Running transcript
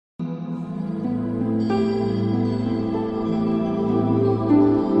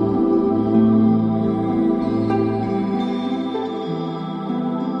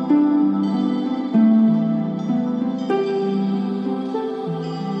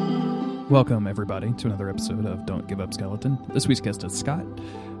Welcome, everybody, to another episode of Don't Give Up Skeleton. This week's guest is Scott.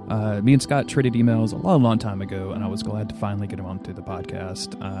 Me and Scott traded emails a long time ago, and I was glad to finally get him onto the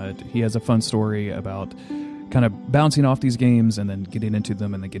podcast. He has a fun story about kind of bouncing off these games and then getting into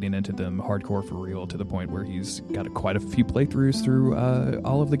them hardcore for real to the point where he's got quite a few playthroughs through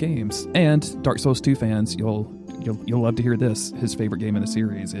all of the games. And Dark Souls 2 fans, you'll love to hear this. His favorite game in the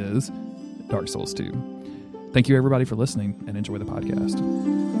series is Dark Souls 2. Thank you, everybody, for listening, and enjoy the podcast.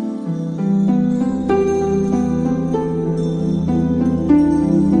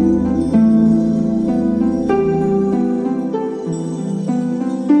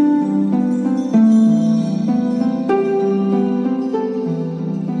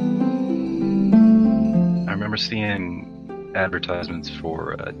 Seeing advertisements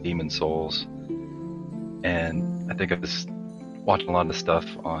for Demon Souls, and I think I was watching a lot of stuff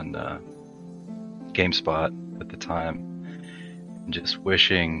on GameSpot at the time, and just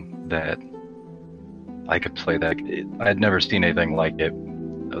wishing that I could play that. I had never seen anything like it. I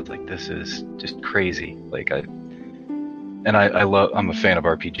was like, this is just crazy. I'm a fan of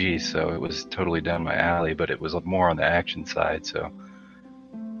RPGs, so it was totally down my alley, but it was more on the action side, so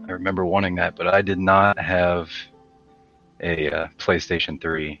I remember wanting that, but I did not have a PlayStation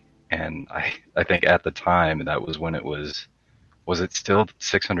 3, and I think at the time that was when it was it still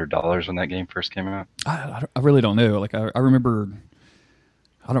 $600 when that game first came out? I really don't know. I remember,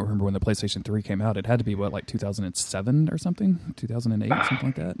 I don't remember when the PlayStation 3 came out. It had to be, what, like 2007 or something? 2008, something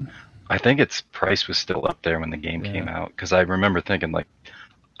like that? I think its price was still up there when the game came out, because I remember thinking,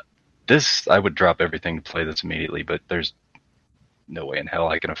 this, I would drop everything to play this immediately, but there's no way in hell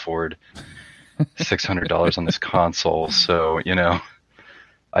I can afford $600 on this console. So,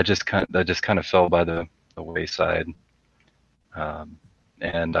 I just kind of fell by the wayside.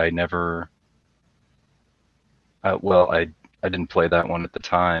 And I never, I didn't play that one at the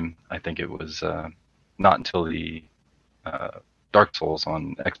time. I think it was not until the Dark Souls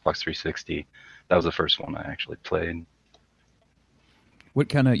on Xbox 360. That was the first one I actually played. What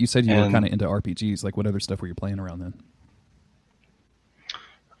kind of, you said you were kind of into RPGs, what other stuff were you playing around then?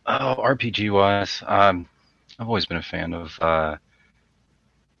 Oh, RPG-wise, I've always been a fan of a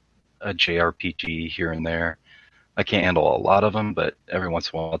JRPG here and there. I can't handle a lot of them, but every once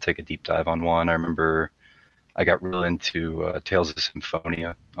in a while I'll take a deep dive on one. I remember I got real into Tales of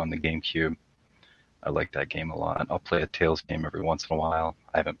Symphonia on the GameCube. I like that game a lot. I'll play a Tales game every once in a while.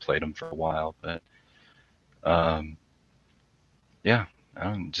 I haven't played them for a while, but yeah,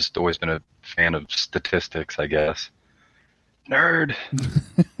 I've just always been a fan of statistics, I guess. Nerd.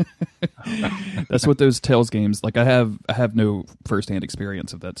 That's what those Tales games I have no first-hand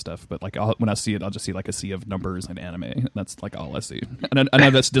experience of that stuff, but when I see it, I'll just see a sea of numbers and anime. That's all I see. And I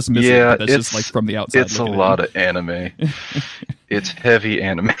know that's dismissive, but that's just from the outside. It's a lot of anime. It's heavy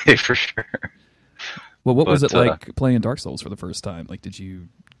anime for sure. Well, what was it like playing Dark Souls for the first time? Did you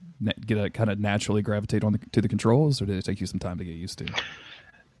get a kind of naturally gravitate to the controls, or did it take you some time to get used to?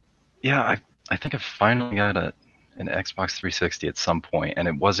 Yeah, I think I finally got an Xbox 360 at some point, and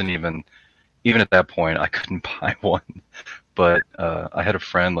it wasn't even at that point I couldn't buy one, but I had a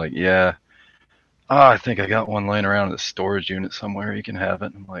friend I think I got one laying around in the storage unit somewhere, you can have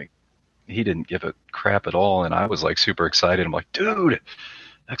it. And he didn't give a crap at all, and I was super excited. I'm like, dude,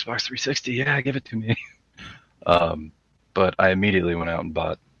 Xbox 360, yeah, give it to me. But I immediately went out and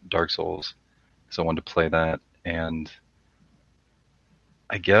bought Dark Souls because I wanted to play that, and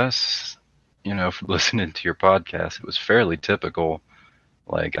I guess from listening to your podcast, it was fairly typical.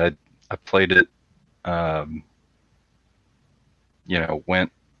 I played it,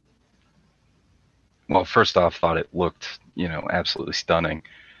 first off, thought it looked, absolutely stunning,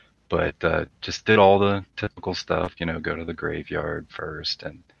 but just did all the typical stuff, go to the graveyard first,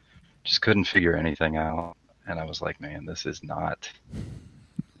 and just couldn't figure anything out. And I was like, man, this is not,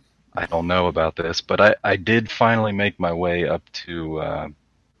 I don't know about this, but I did finally make my way up to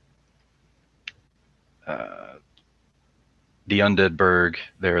the Undead Burg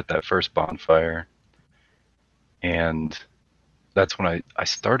there at that first bonfire, and that's when I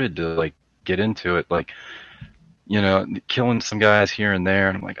started to get into it, killing some guys here and there,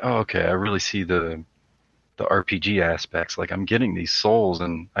 and I'm like, oh, okay, I really see the RPG aspects. I'm getting these souls,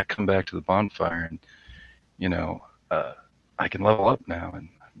 and I come back to the bonfire, and I can level up now, and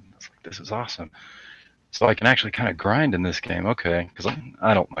it's this is awesome. So I can actually kind of grind in this game, okay, because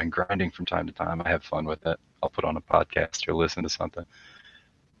I don't mind grinding from time to time. I have fun with it. I'll put on a podcast or listen to something.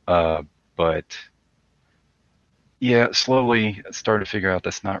 But, yeah, slowly started to figure out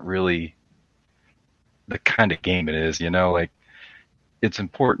that's not really the kind of game it is, it's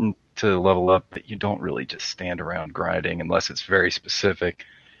important to level up, but you don't really just stand around grinding unless it's very specific.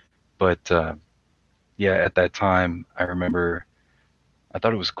 But yeah, at that time, I remember I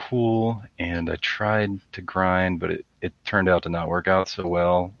thought it was cool, and I tried to grind, but it turned out to not work out so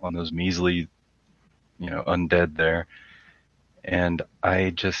well on those measly, undead there. And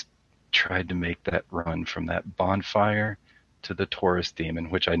I just tried to make that run from that bonfire to the Taurus demon,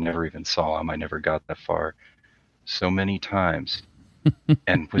 which I never even saw him. I never got that far so many times,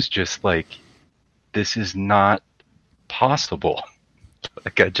 and was just like, this is not possible.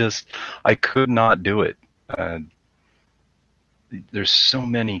 Like I could not do it. There's so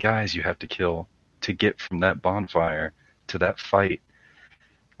many guys you have to kill to get from that bonfire to that fight.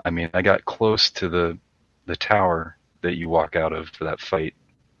 I mean, I got close to the tower that you walk out of for that fight,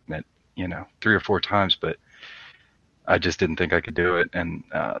 that 3 or 4 times, but I just didn't think I could do it, and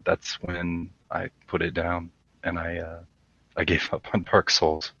that's when I put it down, and I gave up on Dark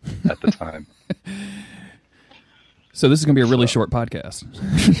Souls at the time. So this is going to be a really short podcast.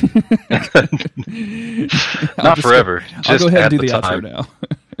 Not forever. I'll go ahead and do the outro now.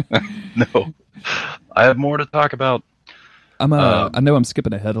 No, I have more to talk about. I know I'm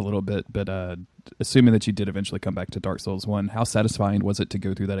skipping ahead a little bit, but assuming that you did eventually come back to Dark Souls 1, how satisfying was it to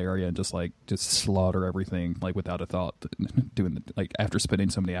go through that area and just slaughter everything without a thought, doing after spending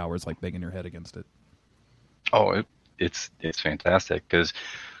so many hours banging your head against it? Oh, it's fantastic, because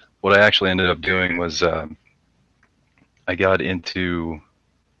what I actually ended up doing was I got into,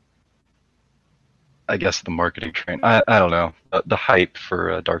 I guess, the marketing train. I don't know, the hype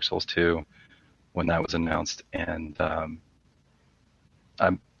for Dark Souls 2 when that was announced, and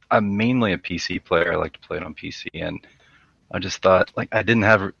I'm mainly a PC player. I like to play it on PC, and I just thought, I didn't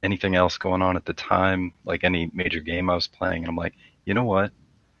have anything else going on at the time, any major game I was playing, and I'm like, you know what?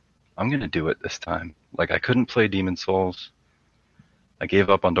 I'm gonna do it this time. I couldn't play Demon Souls. I gave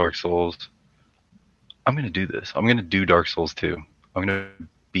up on Dark Souls. I'm going to do this. I'm going to do Dark Souls 2. I'm going to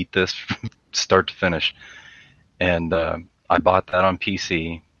beat this from start to finish. And I bought that on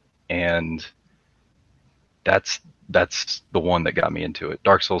PC, and that's the one that got me into it.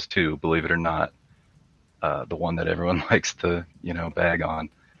 Dark Souls 2, believe it or not, the one that everyone likes to, bag on.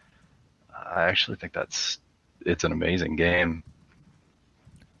 I actually think it's an amazing game.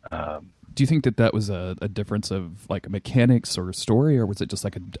 Do you think that was a difference of mechanics or story, or was it just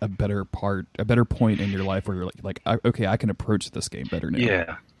a better point in your life where you're okay, I can approach this game better now?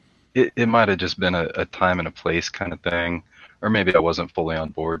 Yeah, it might have just been a time and a place kind of thing, or maybe I wasn't fully on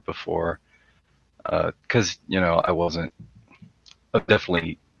board before, because I wasn't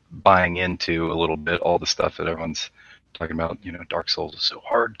definitely buying into a little bit all the stuff that everyone's talking about. Dark Souls is so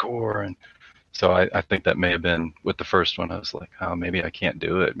hardcore, and so I think that may have been with the first one. I was like, oh, maybe I can't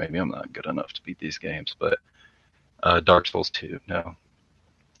do it. Maybe I'm not good enough to beat these games. But Dark Souls 2, no.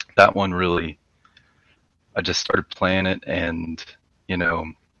 That one really, I just started playing it, and,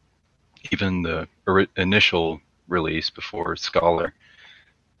 even the initial release before Scholar,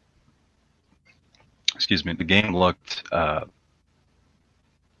 the game looked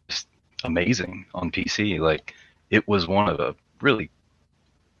just amazing on PC. It was one of the really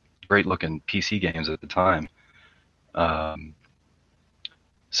great looking PC games at the time.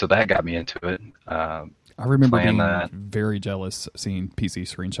 So that got me into it. I remember being that. very jealous seeing PC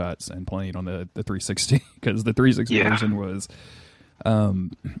screenshots and playing on the 360, because the 360 version was,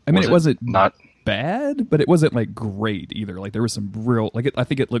 it wasn't not bad, but it wasn't great either. There was some real, I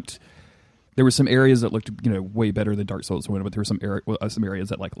think it looked, there were some areas that looked, way better than Dark Souls 1, but there were some areas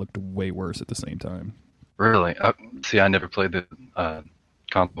that looked way worse at the same time. Really? See, I never played the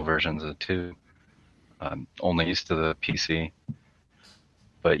console versions of 2. Only used to the PC.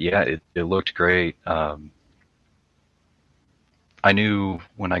 But yeah, it looked great. I knew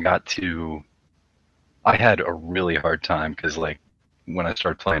when I got to, I had a really hard time, because when I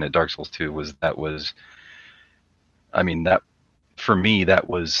started playing it, Dark Souls 2 that for me, that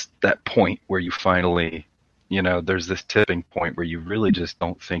was that point where you finally, there's this tipping point where you really just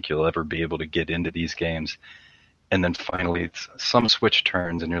don't think you'll ever be able to get into these games. And then finally some switch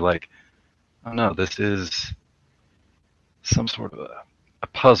turns, and you're like, oh no, this is some sort of a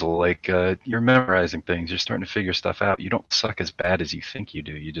puzzle. You're memorizing things. You're starting to figure stuff out. You don't suck as bad as you think you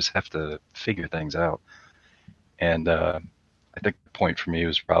do. You just have to figure things out. And I think the point for me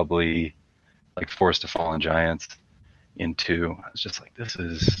was probably Forest of Fallen Giants in 2. I was just like, this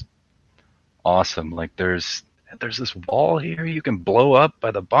is awesome. There's this wall here you can blow up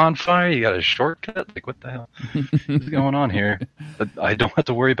by the bonfire. You got a shortcut. What the hell is going on here? But I don't have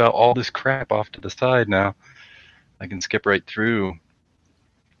to worry about all this crap off to the side now. I can skip right through.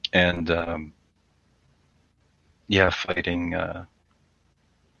 And fighting. I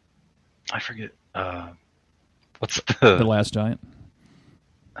forget. What's the Last Giant?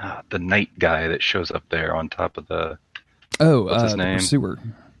 the knight guy that shows up there on top of the Oh, what's his the name? Pursuer.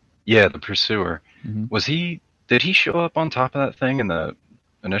 Yeah, the Pursuer. Hmm. Was he? Did he show up on top of that thing in the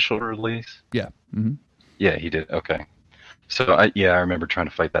initial release? Yeah. Hmm. Yeah, he did. Okay. So I remember trying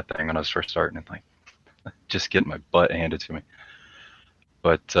to fight that thing when I was first starting and like just getting my butt handed to me.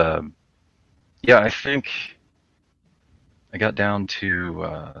 But yeah, I think I got down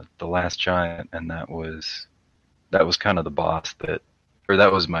to the last giant, and that was kind of the boss that, or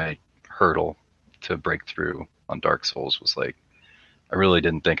that was my hurdle to break through on Dark Souls. Was like I really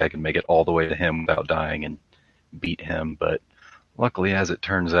didn't think I could make it all the way to him without dying and beat him, but luckily, as it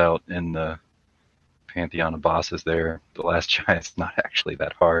turns out, in the pantheon of bosses there, the last giant's not actually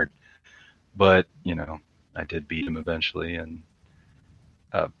that hard. But I did beat him eventually, and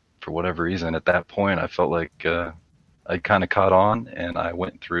for whatever reason, at that point, I felt like I kind of caught on, and I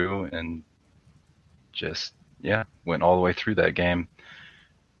went through and just went all the way through that game.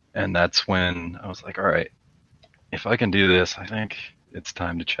 And that's when I was like, all right, if I can do this, I think it's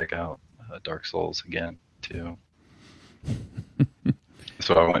time to check out Dark Souls again too.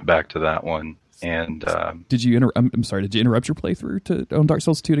 So I went back to that one, and Did you I'm sorry. Did you interrupt your playthrough on Dark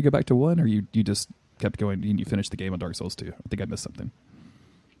Souls 2 to go back to 1, or you just kept going and you finished the game on Dark Souls 2? I think I missed something.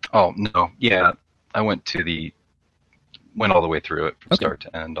 oh no, yeah, I went all the way through it from Okay. start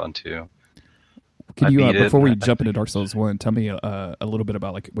to end on 2. Can I you beat it, before we I jump into think. Dark Souls 1, tell me a little bit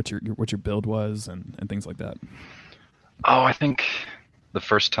about like what your build was and things like that. Oh, I think the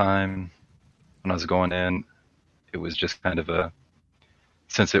first time when I was going in, it was just kind of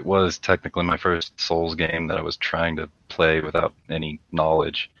since it was technically my first Souls game that I was trying to play without any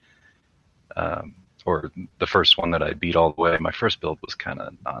knowledge, or the first one that I beat all the way. My first build was kind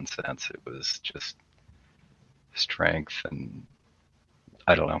of nonsense. It was just strength, and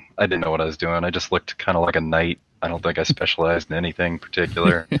I don't know. I didn't know what I was doing. I just looked kind of like a knight. I don't think I specialized in anything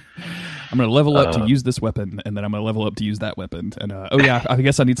particular. I'm going to level up to use this weapon, and then I'm going to level up to use that weapon. And oh yeah, I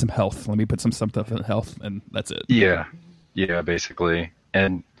guess I need some health. Let me put some stuff in health, and that's it. Yeah, basically.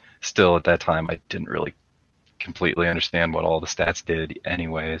 And still at that time, I didn't really completely understand what all the stats did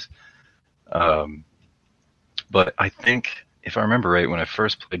anyways. But I think, if I remember right, when I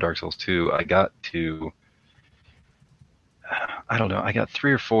first played Dark Souls 2, I got to, I don't know, I got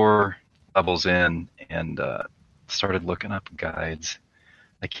 3 or 4 levels in and started looking up guides.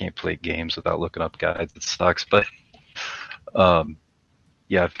 I can't play games without looking up guides. It sucks, but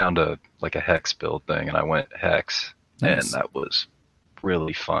yeah, I found a hex build thing, and I went hex, and Nice. that was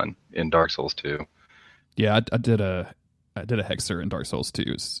really fun in Dark Souls 2. Yeah, I did a hexer in Dark Souls 2.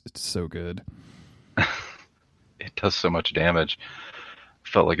 It's so good. It does so much damage.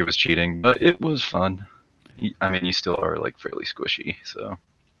 Felt like it was cheating, but it was fun. I mean, you still are like fairly squishy, so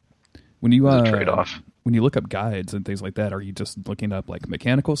When you it was a trade-off. when you look up guides and things like that, are you just looking up like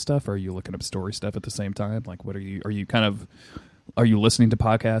mechanical stuff, or are you looking up story stuff at the same time? Like, what are you kind of are you listening to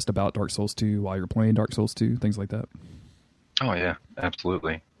podcasts about Dark Souls 2 while you're playing Dark Souls 2, things like that? Oh yeah,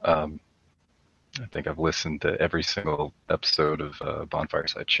 absolutely. I think I've listened to every single episode of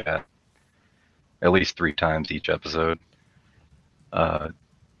Bonfireside Chat at least 3 times each episode. I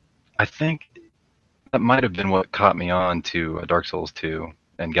think that might have been what caught me on to Dark Souls 2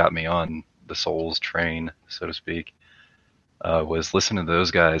 and got me on the Souls train, so to speak. Was listening to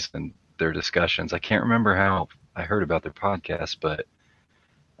those guys and their discussions. I can't remember how I heard about their podcast, but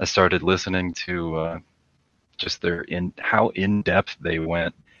I started listening to just how in depth they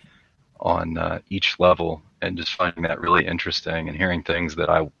went on each level, and just finding that really interesting, and hearing things that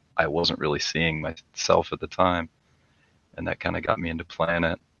I wasn't really seeing myself at the time, and that kind of got me into playing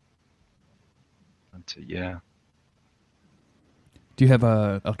it. And yeah. Do you have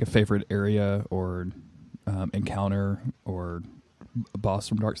a favorite area or encounter or a boss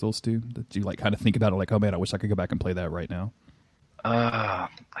from Dark Souls 2 that you like kind of think about it like, oh man, I wish I could go back and play that right now? I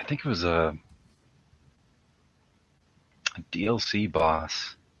think it was a DLC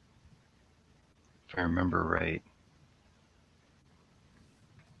boss, if I remember right.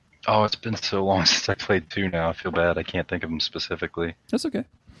 Oh, it's been so long since I played 2 now. I feel bad. I can't think of them specifically. That's okay.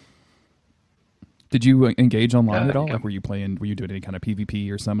 Did you engage online Yeah, at all? I think Like, were you doing any kind of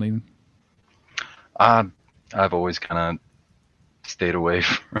PvP or something? I've always kind of stayed away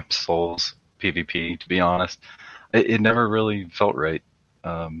from Souls PvP, to be honest. It never really felt right.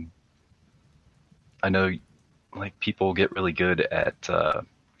 I know, like, people get really good at, kind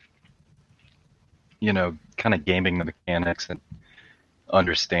of gaming the mechanics and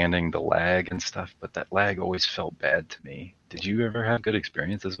understanding the lag and stuff, but that lag always felt bad to me. Did you ever have good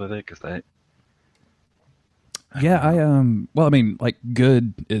experiences with it? Because Yeah, well, I mean, like,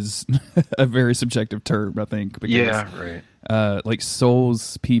 good is a very subjective term, I think, because Yeah, right. like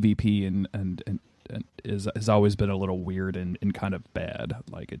Souls PvP and has always been a little weird and kind of bad.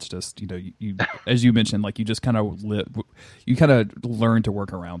 Like, it's just, you as you mentioned, like, you just kind of you kind of learn to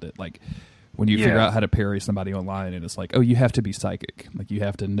work around it. Like, when you figure Yeah, out how to parry somebody online, and it's like, oh, you have to be psychic. Like, you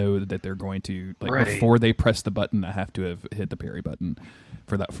have to know that they're going to, like, right. before they press the button, I have to have hit the parry button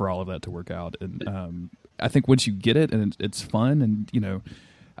for all of that to work out. And I think once you get it, and it's fun, and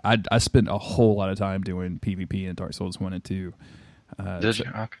I spent a whole lot of time doing PvP in Dark Souls 1 and 2. Did you?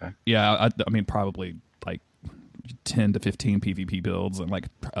 Okay. Yeah, I mean, probably like 10 to 15 PvP builds and like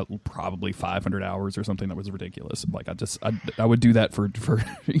probably 500 hours or something that was ridiculous. Like, I would do that for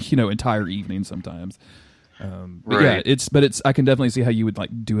entire evenings sometimes. But Right. yeah, I can definitely see how you would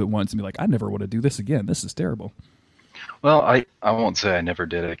like do it once and be like, I never want to do this again. This is terrible. Well, I won't say I never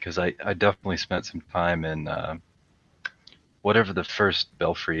did it because I definitely spent some time in whatever the first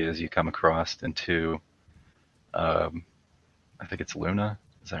belfry is you come across into. Um, I think it's Luna.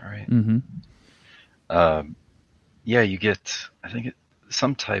 Is that right? Mm-hmm. Um, yeah, you get I think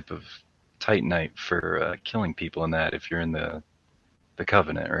some type of Titanite for killing people in that if you're in the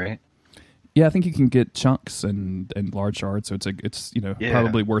Covenant, right? Yeah, I think you can get chunks and large shards, so it's Yeah.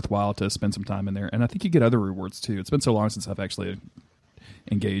 probably worthwhile to spend some time in there. And I think you get other rewards too. It's been so long since I've actually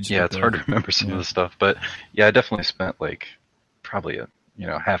engaged. Yeah, with it's hard to remember some of the stuff, but yeah, I definitely spent like probably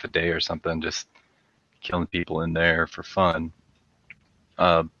half a day or something just killing people in there for fun.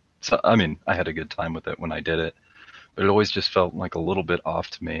 Uh, so I mean, I had a good time with it when I did it, but it always just felt like a little bit off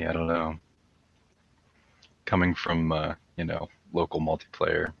to me. I don't know, coming from local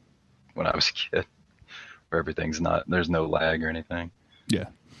multiplayer when I was a kid, where there's no lag or anything. Yeah.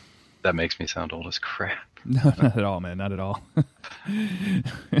 That makes me sound old as crap. No, not at all, man. Not at all.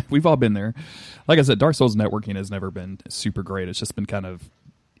 We've all been there. Like I said, Dark Souls networking has never been super great. It's just been kind of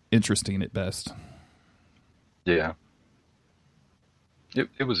interesting at best. Yeah.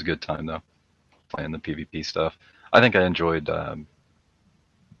 It was a good time though, playing the PvP stuff. I think I enjoyed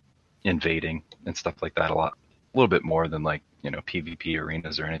invading and stuff like that a little bit more than like PvP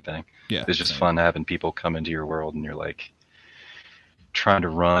arenas or anything. Yeah, It's just same. fun having people come into your world and you're like trying to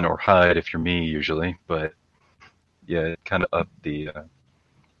run or hide if you're me usually, but yeah, it kind of upped the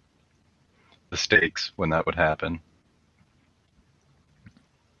stakes when that would happen.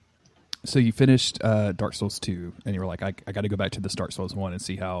 So you finished Dark Souls 2, and you were like, I got to go back to this Dark Souls 1 and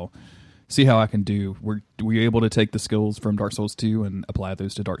see how I can do. Were you able to take the skills from Dark Souls 2 and apply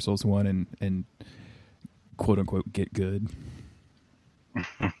those to Dark Souls 1 and quote unquote get good?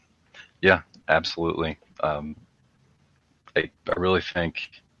 Yeah, absolutely. I really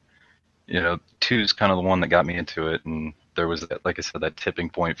think, two's kind of the one that got me into it, and there was that, like I said, that tipping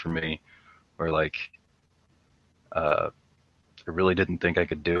point for me where like I really didn't think I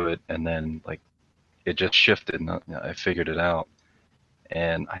could do it, and then like it just shifted, and I figured it out.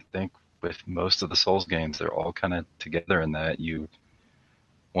 And I think with most of the Souls games, they're all kind of together in that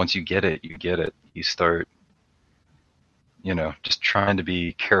once you get it, you get it. You start, just trying to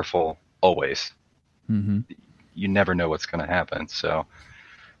be careful always. Mm-hmm. You never know what's going to happen, so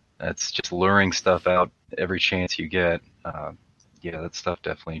that's just luring stuff out every chance you get. Yeah, that stuff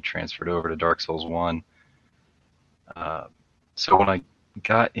definitely transferred over to Dark Souls 1. So when I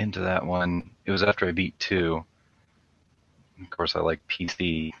got into that one, it was after I beat 2. Of course, I like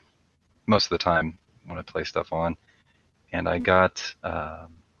PC most of the time when I play stuff on, and I got the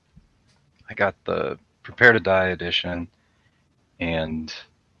Prepare to Die edition, and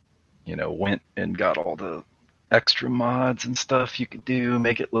went and got all the extra mods and stuff you could do,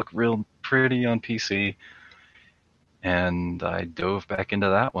 make it look real pretty on PC. And I dove back into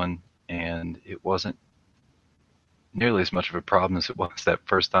that one, and it wasn't nearly as much of a problem as it was that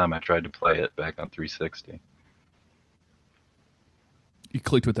first time I tried to play it back on 360. You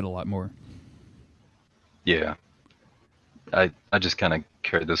clicked with it a lot more. Yeah. I just kind of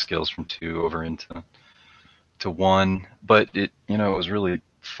carried those skills from 2 over into 1, but it was really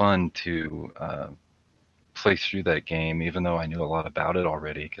fun to play through that game, even though I knew a lot about it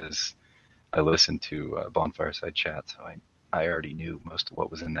already, because I listened to Bonfireside Chat, so I already knew most of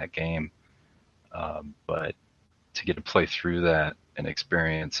what was in that game. But to get to play through that and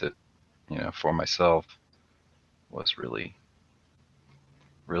experience it, for myself was really,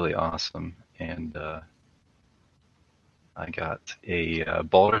 really awesome. And I got a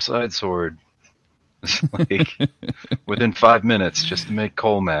Baldur's Side sword like within 5 minutes just to make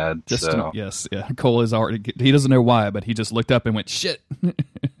Cole mad. Yes, yeah. Cole is already. He doesn't know why, but he just looked up and went shit.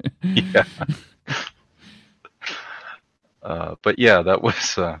 Yeah. But yeah, that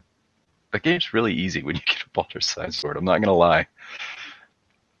was the game's really easy when you get a Baldur's Side sword. I'm not gonna lie.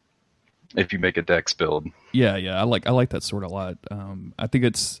 If you make a dex build. Yeah, I like that sword a lot. I think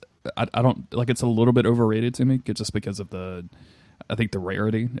I don't like, it's a little bit overrated to me, just because of I think the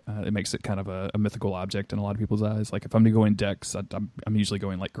rarity. It makes it kind of a mythical object in a lot of people's eyes. Like if I'm going dex, I'm usually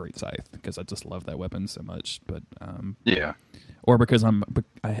going like Great Scythe because I just love that weapon so much. But Yeah. Or because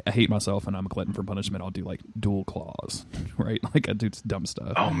I hate myself and I'm a glutton for punishment, I'll do like dual claws, right? Like I do dumb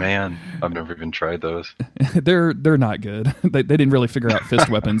stuff. Oh man, I've never even tried those. They're not good. They didn't really figure out fist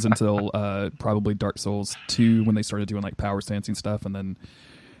weapons until probably Dark Souls 2 when they started doing like power stancing stuff, and then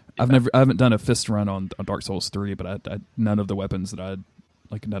I haven't done a fist run on Dark Souls 3, but none of the weapons none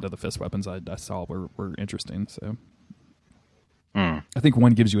of the fist weapons I saw were interesting. So I think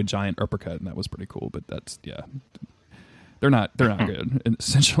one gives you a giant uppercut, and that was pretty cool. But that's they're not good. And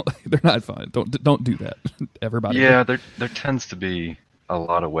essentially, they're not fun. Don't do that. Everybody. Yeah, there tends to be a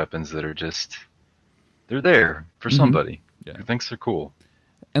lot of weapons that are just they're there for somebody who thinks they're cool.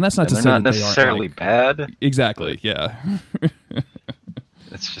 And that's not to they're say not that necessarily they aren't, like, bad. Exactly. Yeah.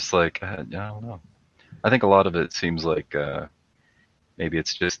 It's just like I don't know. I think a lot of it seems like maybe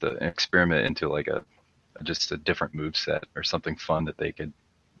it's just an experiment into like just a different move set or something fun that they could,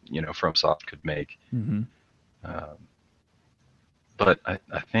 FromSoft could make. Mm-hmm. But I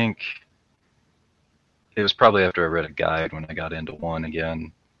think it was probably after I read a guide when I got into one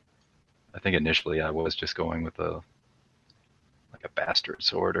again. I think initially I was just going with a bastard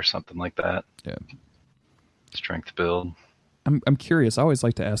sword or something like that. Yeah. Strength build. I'm curious. I always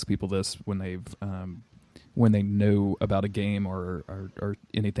like to ask people this when they know about a game or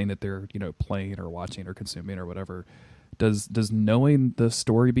anything that they're playing or watching or consuming or whatever. Does knowing the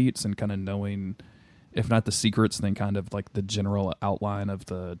story beats and kind of knowing, if not the secrets, then kind of like the general outline of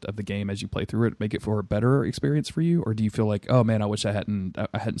the game as you play through it, make it for a better experience for you? Or do you feel like, oh man, I wish I hadn't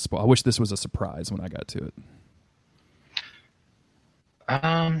spoiled. I wish this was a surprise when I got to it.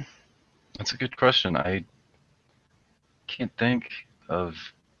 That's a good question. I can't think of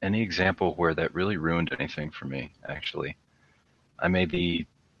any example where that really ruined anything for me, actually. I may be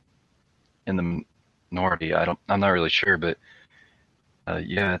in the minority. I'm not really sure, but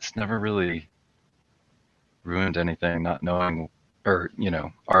it's never really ruined anything, not knowing or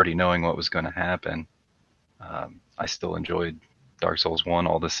already knowing what was going to happen. I still enjoyed Dark Souls 1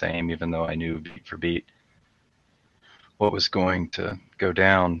 all the same, even though I knew beat for beat what was going to go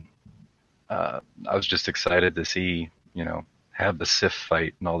down. I was just excited to see, have the Sif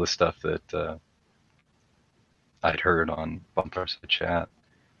fight and all the stuff that I'd heard on Bumpers of the Chat.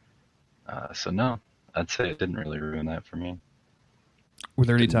 So no, I'd say it didn't really ruin that for me. Were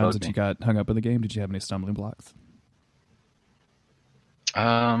there any times that you got hung up in the game? Did you have any stumbling blocks?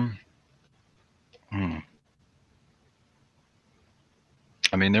 I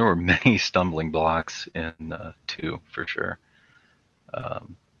mean, there were many stumbling blocks in 2, for sure.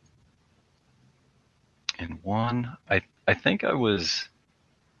 In 1, I think I was,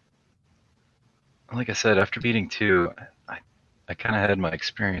 like I said, after beating 2, I kind of had my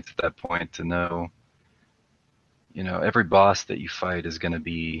experience at that point to know, every boss that you fight is going to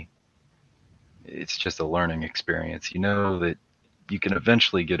be, it's just a learning experience. You know that you can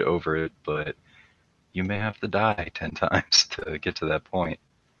eventually get over it, but you may have to die 10 times to get to that point.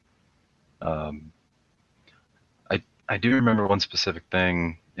 I do remember one specific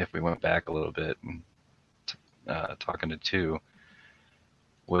thing, if we went back a little bit and talking to 2,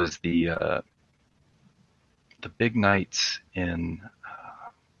 was the big knights in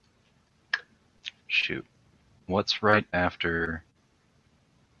what's right after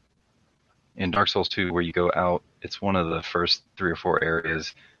in Dark Souls 2 where you go out. It's one of the first 3 or 4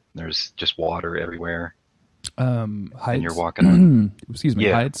 areas. There's just water everywhere. Heights. And you're walking on. Excuse me,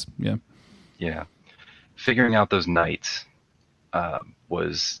 heights. Yeah. Yeah. Figuring out those knights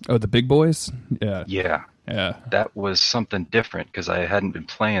was. Oh, the big boys? Yeah. Yeah. Yeah. That was something different because I hadn't been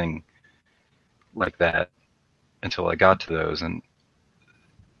playing like that until I got to those, and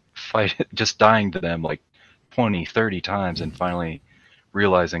just dying to them like 20, 30 times and finally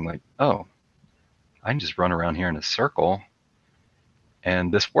realizing like, oh, I can just run around here in a circle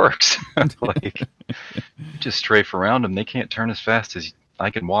and this works. Like, just strafe around them. They can't turn as fast as I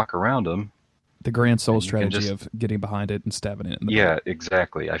can walk around them. The grand soul strategy of getting behind it and stabbing it. Yeah,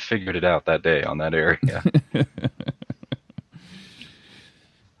 exactly. I figured it out that day on that area.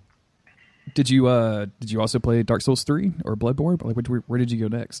 Did you also play Dark Souls 3 or Bloodborne? Like, where did you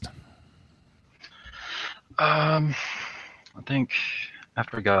go next? I think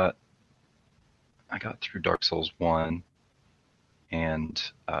after I got through Dark Souls 1, and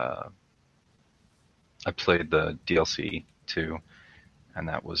I played the DLC 2, and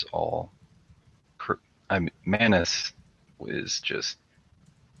that was all I mean, Manus is just,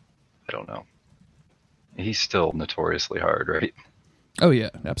 I don't know. He's still notoriously hard, right? Oh yeah,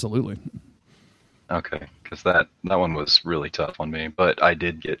 absolutely. Okay, because that one was really tough on me, but I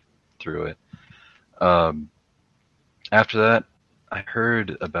did get through it. Um, After that, I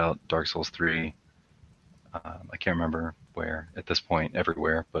heard about Dark Souls 3. I can't remember where at this point,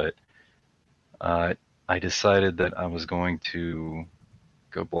 everywhere, but uh, I decided that I was going to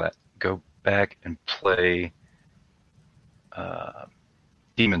go back and play uh,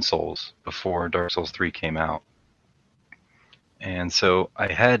 Demon Souls before Dark Souls 3 came out. And so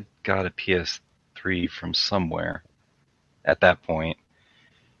I had got a PS3 from somewhere at that point,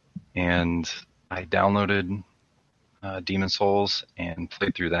 and I downloaded Demon Souls and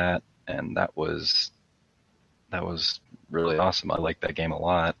played through that, and that was really awesome. I liked that game a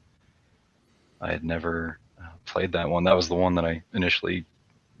lot. I had never played that one. That was the one that I initially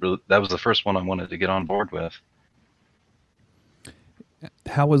that was the first one I wanted to get on board with.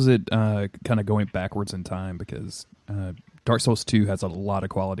 How was it kind of going backwards in time? Because Dark Souls 2 has a lot of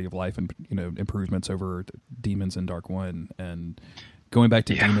quality of life and improvements over Demons and Dark 1. And going back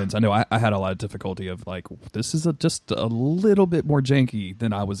to Demons, I know I had a lot of difficulty of like, this is just a little bit more janky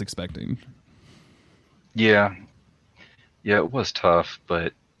than I was expecting. Yeah, it was tough,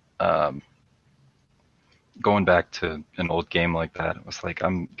 but going back to an old game like that, it was like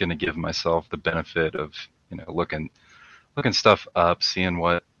I'm gonna give myself the benefit of looking stuff up, seeing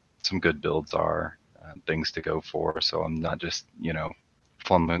what some good builds are, things to go for. So I'm not just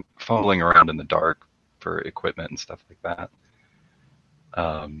fumbling around in the dark for equipment and stuff like that.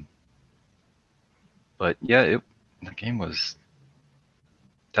 But yeah, the game was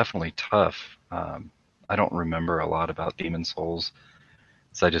definitely tough. I don't remember a lot about Demon Souls,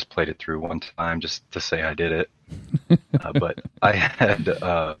 so I just played it through one time just to say I did it. But I had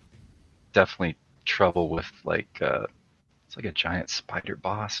definitely trouble with it's like a giant spider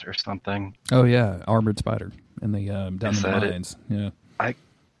boss or something. Oh yeah, armored spider in the down in the mines. Yeah, I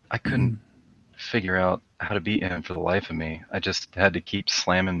couldn't figure out how to beat him for the life of me. I just had to keep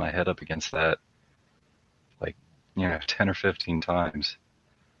slamming my head up against that 10 or 15 times.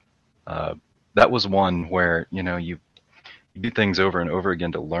 That was one where you do things over and over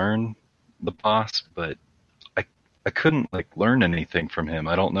again to learn the boss, but I couldn't learn anything from him.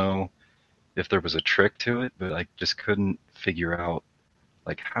 I don't know if there was a trick to it, but I just couldn't figure out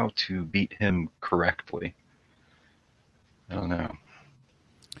how to beat him correctly. I don't know.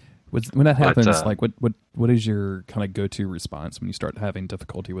 When that happens, what is your kind of go-to response when you start having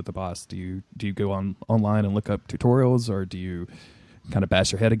difficulty with the boss? Do you go online and look up tutorials, or do you kind of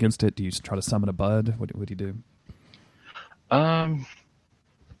bash your head against it? Do you try to summon a bud? What do you do?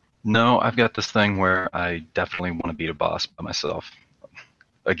 No, I've got this thing where I definitely want to beat a boss by myself.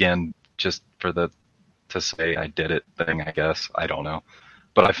 Again, just to say I did it thing, I guess. I don't know.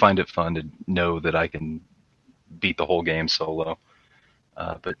 But I find it fun to know that I can beat the whole game solo.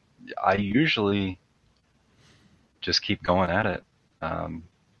 But I usually just keep going at it.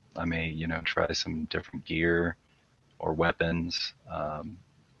 I may, try some different gear or weapons,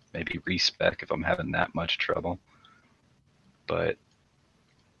 maybe respec if I'm having that much trouble. But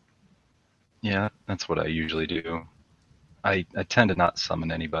yeah, that's what I usually do. I tend to not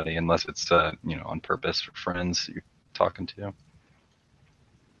summon anybody unless it's on purpose for friends you're talking to.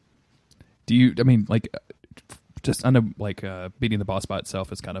 Do you? I mean, just I know beating the boss by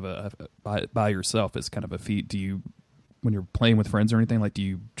itself is kind of by yourself is kind of a feat. Do you, when you're playing with friends or anything, do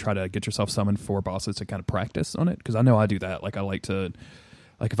you try to get yourself summoned for bosses to kind of practice on it? Because I know I do that. I like to.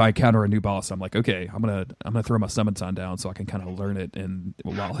 If I encounter a new boss, I'm like, okay, I'm gonna throw my summon sign down so I can kind of learn it and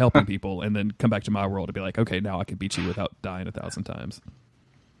while helping people, and then come back to my world and be like, okay, now I can beat you without dying 1,000 times.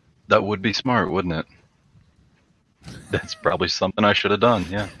 That would be smart, wouldn't it? That's probably something I should have done.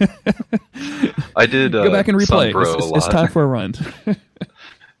 Yeah, I did. Go back and replay. It's time for a run.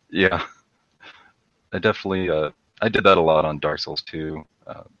 Yeah, I definitely. I did that a lot on Dark Souls 2,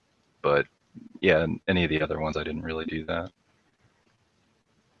 but yeah, any of the other ones I didn't really do that.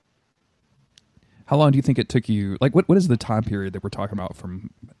 How long do you think it took you? What is the time period that we're talking about from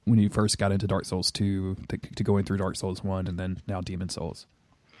when you first got into Dark Souls 2 to going through Dark Souls 1 and then now Demon Souls?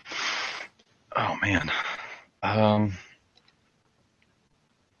 Oh, man.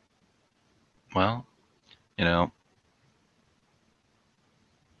 Well,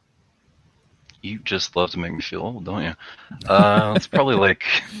 you just love to make me feel old, don't you? It's probably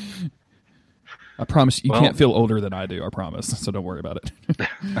I promise you can't feel older than I do, I promise, so don't worry about it.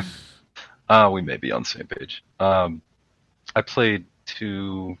 We may be on the same page. I played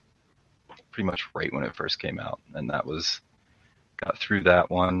 2 pretty much right when it first came out, and got through that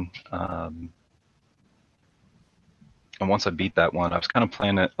one. And once I beat that one, I was kind of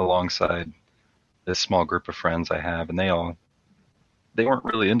playing it alongside this small group of friends I have, and they weren't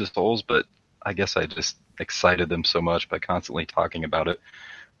really into Souls, but I guess I just excited them so much by constantly talking about it.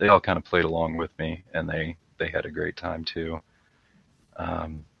 They all kind of played along with me, and they had a great time too.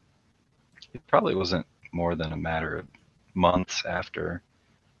 Um, it probably wasn't more than a matter of months after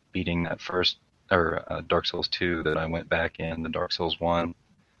beating that first or Dark Souls 2 that I went back in the Dark Souls 1,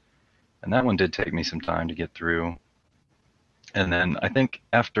 and that one did take me some time to get through. And then I think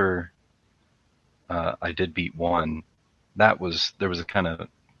after I did beat 1, there was a kind of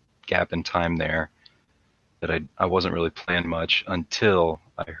gap in time there that I wasn't really playing much until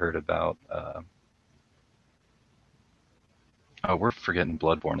I heard about. Oh, we're forgetting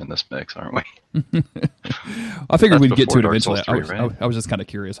Bloodborne in this mix, aren't we? I figured we'd get to it Dark eventually. Souls 3, right? I was just kind of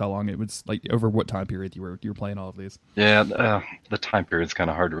curious how long it was, like, over what time period you were playing all of these. Yeah, the time period's kind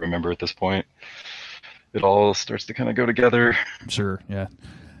of hard to remember at this point. It all starts to kind of go together. Sure, yeah.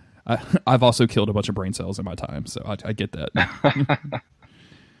 I've also killed a bunch of brain cells in my time, so I get that.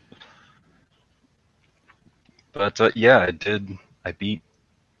 But yeah, I beat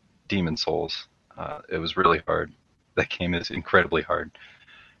Demon Souls. It was really hard. That game is incredibly hard.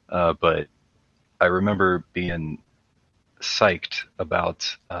 But I remember being psyched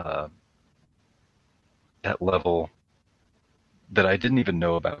about that level that I didn't even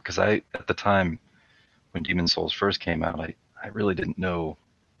know about, because at the time when Demon Souls first came out, I really didn't know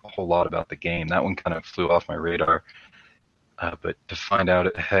a whole lot about the game. That one kind of flew off my radar. But to find out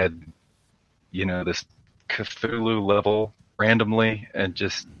it had, this Cthulhu level randomly, and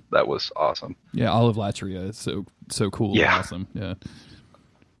just, that was awesome. Yeah, Olive Latria is so cool and awesome. Yeah.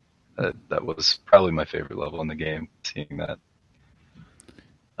 That was probably my favorite level in the game, seeing that.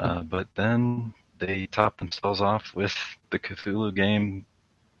 But then they topped themselves off with the Cthulhu game,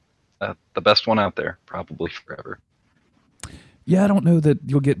 the best one out there, probably forever. Yeah, I don't know that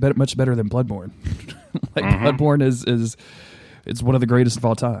you'll get much better than Bloodborne. Bloodborne is it's one of the greatest of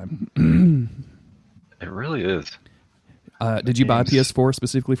all time. It really is. Did you buy a PS4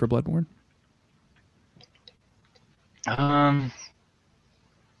 specifically for Bloodborne? I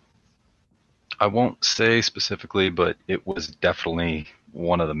won't say specifically, but it was definitely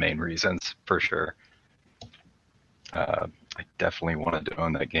one of the main reasons, for sure. I definitely wanted to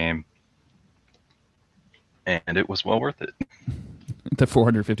own that game, and it was well worth it. The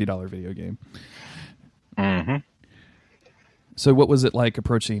 $450 video game. Mm-hmm. So what was it like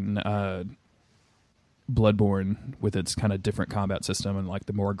approaching Bloodborne with its kind of different combat system and like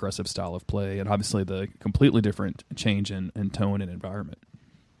the more aggressive style of play, and obviously the completely different change in tone and environment?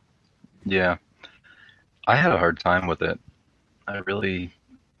 Yeah. I had a hard time with it. I really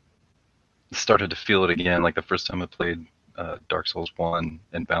started to feel it again, like the first time I played Dark Souls 1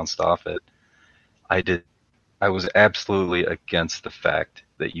 and bounced off it. I was absolutely against the fact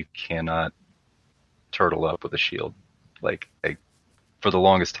that you cannot turtle up with a shield. Like, for the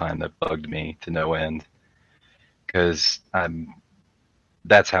longest time, that bugged me to no end, because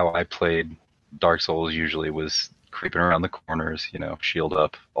that's how I played Dark Souls usually, was creeping around the corners, shield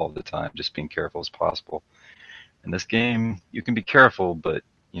up all the time, just being careful as possible. In this game, you can be careful, but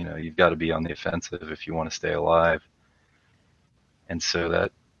you've got to be on the offensive if you want to stay alive. And so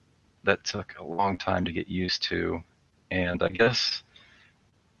that took a long time to get used to. And I guess,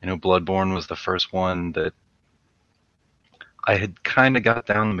 Bloodborne was the first one that I had kind of got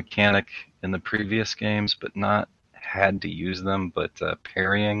down the mechanic in the previous games, but not had to use them. But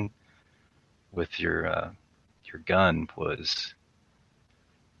parrying with your gun was,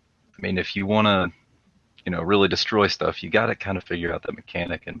 if you want to, really destroy stuff, you got to kind of figure out that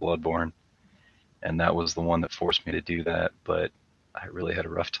mechanic in Bloodborne. And that was the one that forced me to do that. But I really had a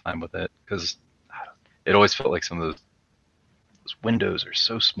rough time with it, because it always felt like some of those windows are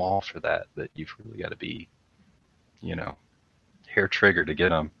so small for that you've really got to be, hair trigger to get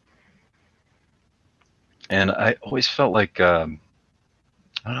them. And I always felt like, I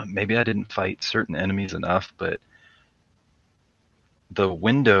don't know, maybe I didn't fight certain enemies enough, but the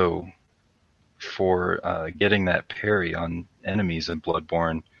window for getting that parry on enemies in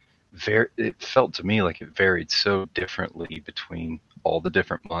Bloodborne, it felt to me like it varied so differently between all the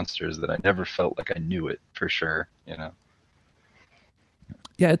different monsters that I never felt like I knew it for sure.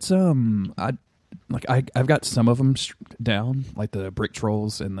 Yeah, it's I've got some of them down, like the brick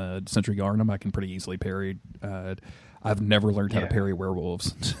trolls and the Sentry Garnum. I can pretty easily parry. I've never learned how to parry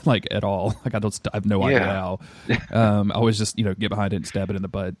werewolves, like, at all. Like, I have no idea how. I always just get behind it and stab it in the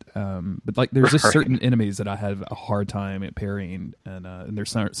butt. But like, there's just certain enemies that I have a hard time at parrying, and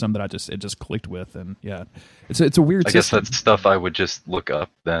there's some that it just clicked with, and yeah, it's a weird. I guess that's stuff I would just look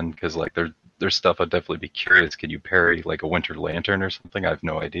up then, because like there's stuff I'd definitely be curious. Can you parry like a Winter Lantern or something? I have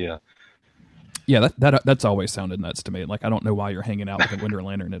no idea. Yeah, that's always sounded nuts to me. Like, I don't know why you're hanging out with a Winter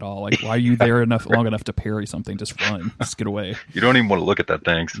Lantern at all. Like, why are you there long enough to parry something? Just run. Just get away. You don't even want to look at that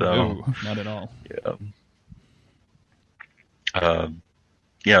thing, so... No, not at all. Yeah.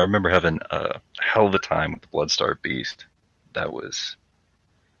 Yeah, I remember having a hell of a time with the Bloodstar Beast. That was...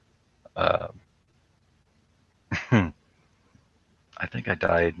 I think I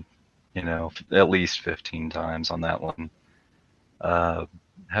died, at least 15 times on that one.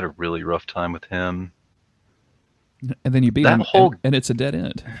 Had a really rough time with him. And then you beat him, and it's a dead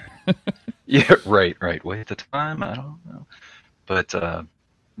end. Yeah, right. Wait, at the time, I don't know. But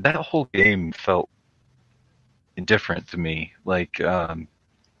that whole game felt different to me. Like, it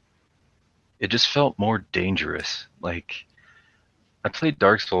just felt more dangerous. Like, I played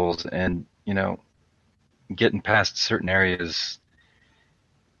Dark Souls, and, getting past certain areas,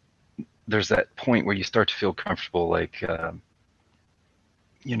 there's that point where you start to feel comfortable, like...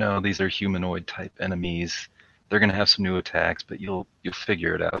 these are humanoid type enemies. They're going to have some new attacks, but you'll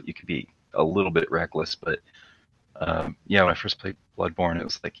figure it out. You could be a little bit reckless, but when I first played Bloodborne, it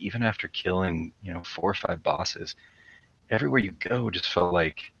was like even after killing 4 or 5 bosses, everywhere you go just felt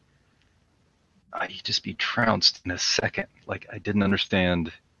like you'd just be trounced in a second. Like I didn't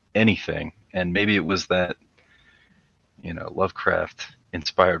understand anything, and maybe it was that Lovecraft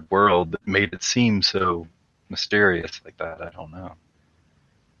inspired world that made it seem so mysterious like that. I don't know.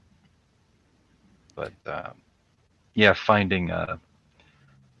 But finding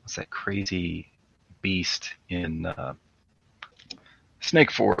what's that crazy beast in Snake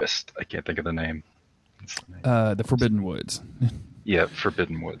Forest? I can't think of the name. The Forbidden Woods. Yeah,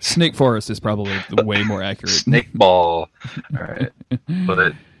 Forbidden Woods. Snake Forest is probably way more accurate. Snake Ball. All right,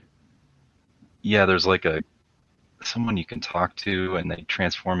 but there's like someone you can talk to, and they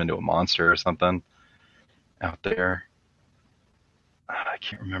transform into a monster or something out there. I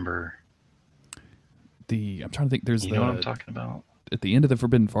can't remember. I'm trying to think. There's know what I'm talking about? At the end of the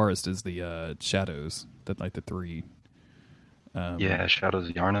Forbidden Forest is the shadows that like the 3. Shadows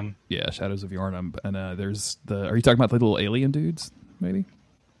of Yharnam. Yeah, Shadows of Yharnam, and there's the. Are you talking about the little alien dudes? Maybe.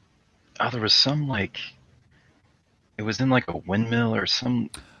 Oh, there was some it was in like a windmill or some.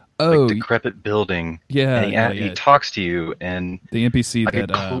 Like decrepit building. Yeah, and he talks to you, and the NPC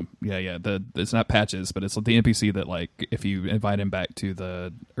it's not Patches, but it's the NPC that like if you invite him back to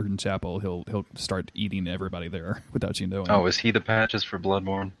the Erdin Chapel, he'll start eating everybody there without you knowing. Oh, is he the Patches for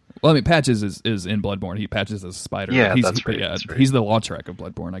Bloodborne? Well, I mean, Patches is in Bloodborne. He Patches as a spider. Yeah, that's right. Yeah, he's the Lautrec of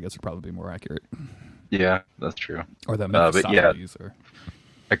Bloodborne. I guess would probably be more accurate. Yeah, that's true. Or the Mephistopheles.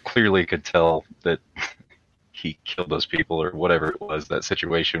 I clearly could tell that. He killed those people or whatever it was, that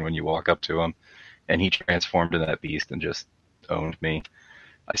situation when you walk up to him and he transformed into that beast and just owned me.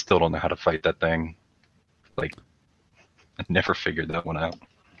 I still don't know how to fight that thing. Like, I never figured that one out.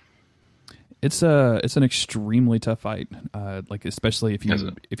 It's an extremely tough fight. Like especially if you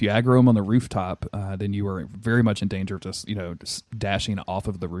aggro him on the rooftop, then you are very much in danger of just dashing off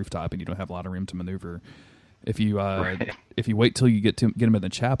of the rooftop and you don't have a lot of room to maneuver. If you if you wait till you get him in the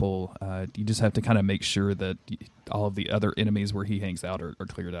chapel, you just have to kind of make sure that all of the other enemies where he hangs out are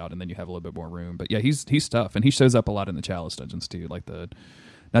cleared out, and then you have a little bit more room. But yeah, he's tough, and he shows up a lot in the Chalice dungeons too. Like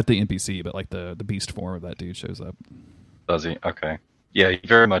not the NPC, but like the beast form of that dude shows up. Does he? Okay. Yeah, he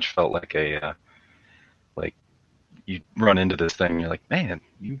very much felt like like you run into this thing, and you're like, man,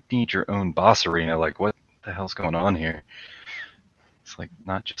 you need your own boss arena. Like, what the hell's going on here? It's like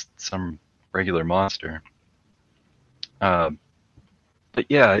not just some regular monster. But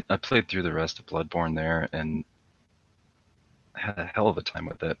yeah, I played through the rest of Bloodborne there and had a hell of a time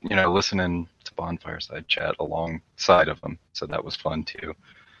with it. Listening to Bonfireside chat alongside of them, so that was fun too.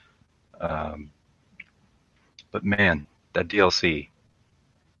 But man, that DLC,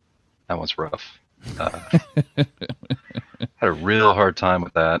 that one's rough. Had a real hard time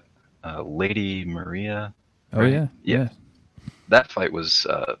with that. Lady Maria. Right? Oh yeah. That fight was.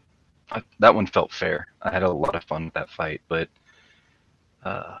 That one felt fair. I had a lot of fun with that fight, but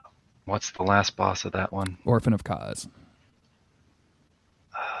what's the last boss of that one? Orphan of Kaz.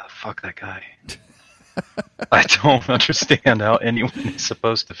 Fuck that guy. I don't understand how anyone is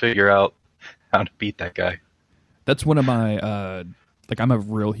supposed to figure out how to beat that guy. That's one of my I'm a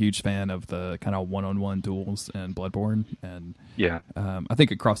real huge fan of the kind of one-on-one duels in Bloodborne, and I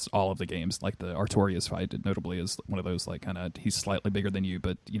think across all of the games, like the Artorias fight, notably is one of those like kind of he's slightly bigger than you,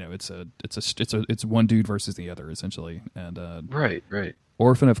 but it's one dude versus the other essentially, and right.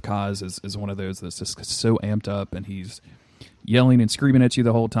 Orphan of Kaz is one of those that's just so amped up, and he's yelling and screaming at you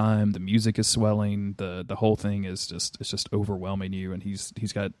the whole time. The music is swelling, the whole thing is just overwhelming you, and he's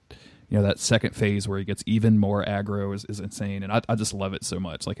got that second phase where he gets even more aggro is insane, and I just love it so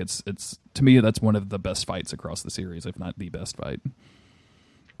much. Like it's to me that's one of the best fights across the series, if not the best fight.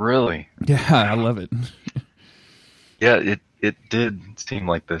 Really? Yeah, I love it. Yeah, it did seem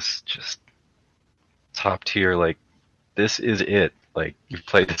like this just top tier. Like this is it. Like you've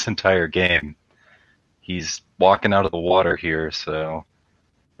played this entire game. He's walking out of the water here, so,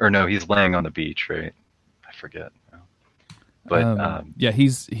 or no, he's laying on the beach, right? I forget. But yeah,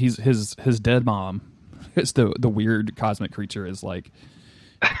 he's his dead mom. It's the weird cosmic creature is like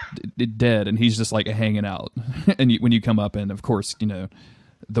dead, and he's just like hanging out. And when you come up, and of course,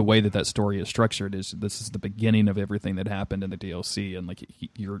 the way that story is structured is this is the beginning of everything that happened in the DLC, and like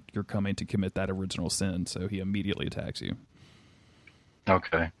you're coming to commit that original sin, so he immediately attacks you.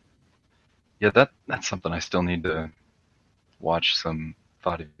 Okay. Yeah, that's something I still need to watch some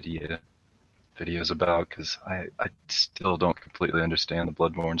videos about, because I still don't completely understand the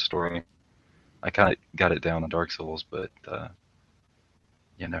Bloodborne story. I kind of got it down on Dark Souls, but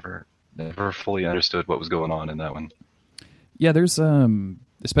never fully understood what was going on in that one. Yeah, there's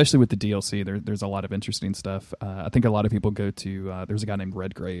especially with the DLC, there's a lot of interesting stuff. I think a lot of people go to there's a guy named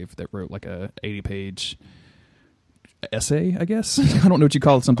Redgrave that wrote like a 80-page essay, I guess. I don't know what you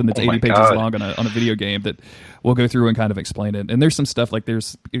call it, something that's 80 pages long on a video game that we'll go through and kind of explain it. And there's some stuff like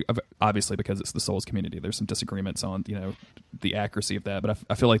there's obviously, because it's the Souls community, there's some disagreements on the accuracy of that, but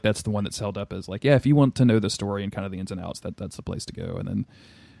I feel like that's the one that's held up as like, yeah, if you want to know the story and kind of the ins and outs, that's the place to go. And then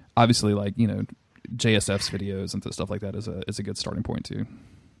obviously like JSF's videos and stuff like that is a good starting point too.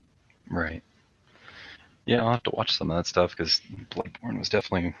 Right. Yeah, I'll have to watch some of that stuff, because Bloodborne was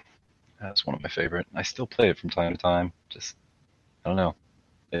definitely that's one of my favorite. I still play it from time to time. Just, I don't know.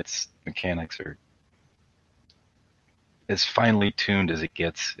 Its mechanics are as finely tuned as it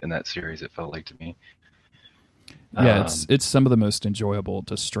gets in that series, it felt like to me. Yeah, it's some of the most enjoyable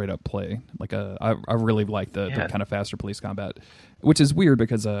to straight up play. Like I really like the kind of faster police combat, which is weird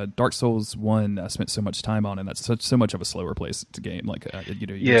because Dark Souls 1 I spent so much time on, and that's so much of a slower place to game. Like you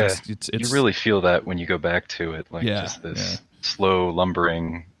really feel that when you go back to it, like just this slow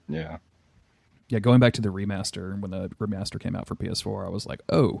lumbering. Yeah, going back to the remaster, when the remaster came out for PS4, I was like,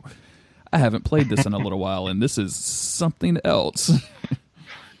 oh, I haven't played this in a little while, and this is something else.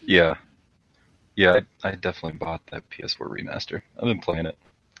 Yeah, I definitely bought that PS4 remaster. I've been playing it,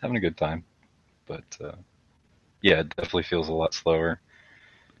 having a good time. But, it definitely feels a lot slower.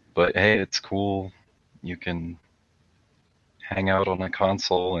 But, hey, it's cool. You can hang out on a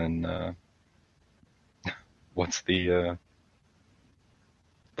console and, what's the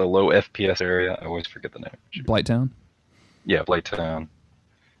low FPS area? I always forget the name. Blighttown? Yeah, Blighttown.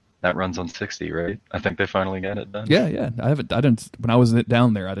 That runs on 60, right? I think they finally got it done. Yeah. I didn't. When I was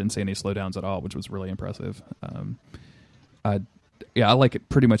down there, I didn't see any slowdowns at all, which was really impressive. I like it,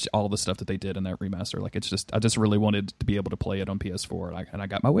 pretty much all the stuff that they did in that remaster. Like I just really wanted to be able to play it on PS4, and I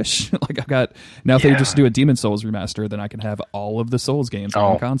got my wish. Like I got now. If they just do a Demon Souls remaster, then I can have all of the Souls games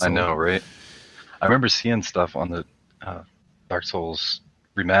on console. I know, right? I remember seeing stuff on the Dark Souls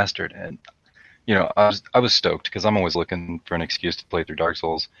remastered, and I was stoked, because I'm always looking for an excuse to play through Dark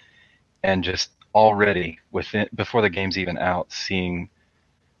Souls, and just already before the game's even out, seeing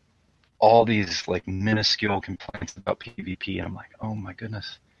all these like minuscule complaints about PvP, and I'm like, oh my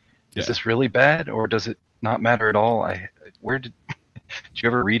goodness, is this really bad, or does it not matter at all? Did you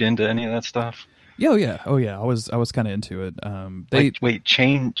ever read into any of that stuff? Oh yeah. I was kind of into it.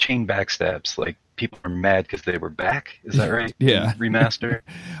 Chain backstabs, like people are mad because they were back. Is that right? Yeah. Remaster.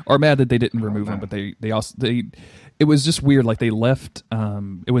 Or mad that they didn't remove them, but they also it was just weird. Like they left.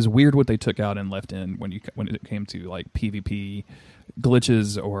 It was weird what they took out and left in when it came to like PvP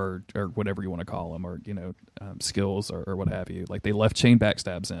glitches or whatever you want to call them, or skills or what have you. Like they left chain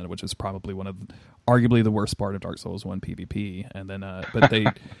backstabs in, which is probably one of arguably the worst part of Dark Souls 1 PvP. And then but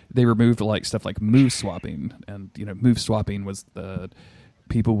they removed like stuff like move swapping, and move swapping was the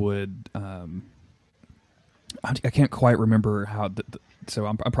people would I can't quite remember how so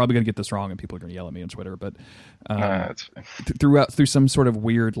I'm probably going to get this wrong and people are going to yell at me on Twitter, but through some sort of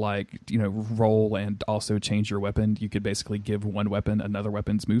weird like roll and also change your weapon, you could basically give one weapon another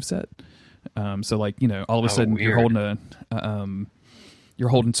weapon's moveset. So like all of a sudden weird. you're holding you're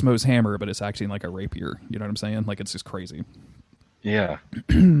holding Smo's hammer, but it's actually like a rapier. You know what I'm saying? Like it's just crazy. Yeah.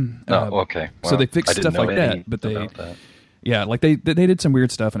 Okay. Well, so they fixed stuff like that, but like they did some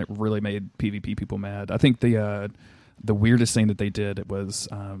weird stuff, and it really made PvP people mad. I think the weirdest thing that they did was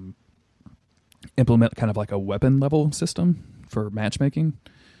implement kind of like a weapon level system for matchmaking.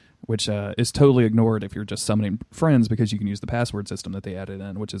 which is totally ignored if you're just summoning friends because you can use the password system that they added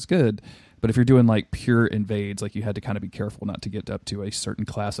in, which is good. But if you're doing like pure invades, like you had to kind of be careful not to get up to a certain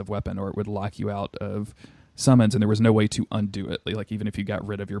class of weapon or it would lock you out of summons, and there was no way to undo it. Like even if you got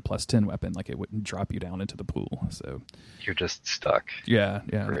rid of your +10 weapon, like it wouldn't drop you down into the pool. So you're just stuck. Yeah.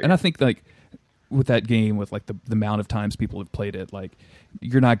 Great. And I think like with that game, with like the amount of times people have played it, like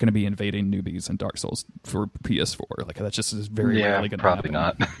you're not going to be invading newbies in Dark Souls for PS4. Like that's just very rarely going to happen. Probably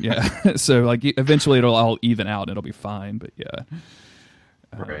not. Yeah. So like eventually it'll all even out and it'll be fine. But yeah.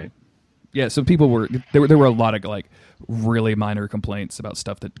 Right. Yeah. So people there were a lot of like really minor complaints about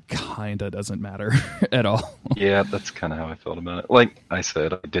stuff that kind of doesn't matter at all. Yeah, that's kind of how I felt about it. Like I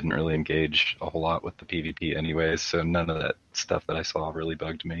said, I didn't really engage a whole lot with the PvP anyways, so none of that stuff that I saw really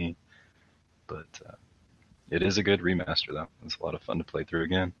bugged me. But it is a good remaster, though. It's a lot of fun to play through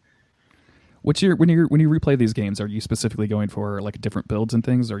again. When you replay these games, are you specifically going for like different builds and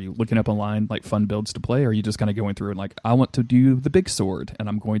things? Are you looking up online like fun builds to play? Or are you just kind of going through and like, I want to do the big sword and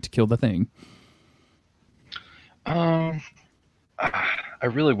I'm going to kill the thing? I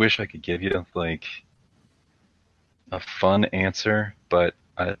really wish I could give you like a fun answer, but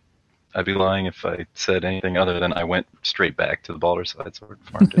I'd be lying if I said anything other than I went straight back to the Baldur's Side sword,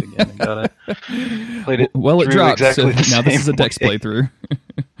 farmed it again, and got it. Played it. Well, it dropped. Exactly So now this is a Dex playthrough.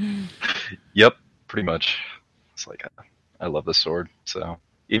 Yep, pretty much. It's like I love the sword, so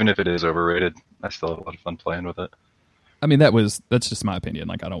even if it is overrated, I still have a lot of fun playing with it. I mean, that's just my opinion.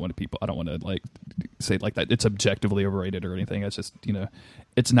 Like, I don't want to like say like that it's objectively overrated or anything. It's just,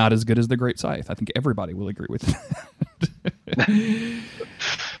 it's not as good as the Great Scythe. I think everybody will agree with that.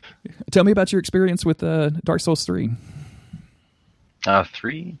 Tell me about your experience with Dark Souls 3.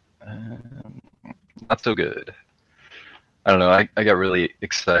 3, not so good. I don't know. I got really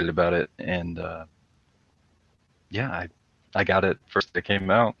excited about it, and I got it first it came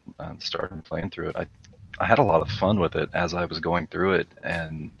out and started playing through it. I had a lot of fun with it as I was going through it,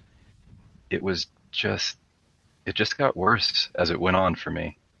 and it just got worse as it went on for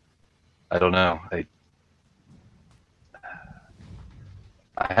me. I don't know.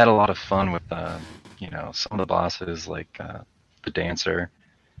 I had a lot of fun with some of the bosses, like the dancer.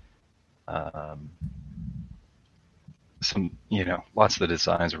 Lots of the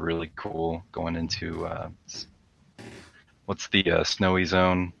designs were really cool going into what's the snowy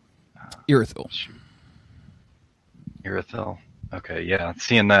zone? Irithyll. Irithyll. Okay, yeah.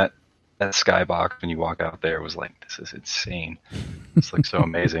 Seeing that skybox when you walk out there was like, this is insane. It's like so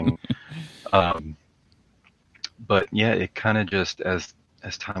amazing. But yeah, it kind of just as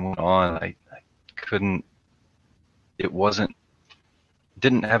time went on, I couldn't.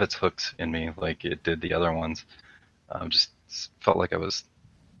 Didn't have its hooks in me like it did the other ones. Just felt like I was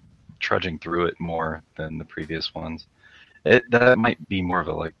trudging through it more than the previous ones. That might be more of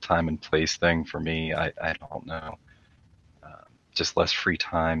a like time and place thing for me. I don't know. Just less free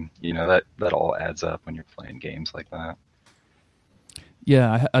time. That all adds up when you're playing games like that.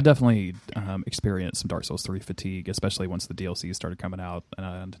 Yeah, I definitely experienced some Dark Souls 3 fatigue, especially once the DLC started coming out.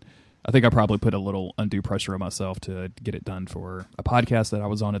 And I think I probably put a little undue pressure on myself to get it done for a podcast that I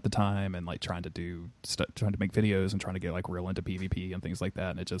was on at the time, and like trying to make videos and trying to get like real into PvP and things like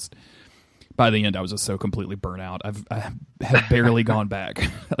that. And it just, by the end, I was just so completely burnt out. I have barely gone back.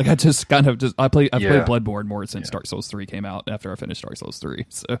 Like I just kind of I've played Bloodborne more since Dark Souls 3 came out after I finished Dark Souls 3.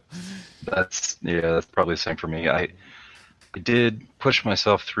 So that's probably the same for me. I did push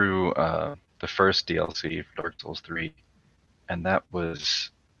myself through the first DLC for Dark Souls 3, and that was,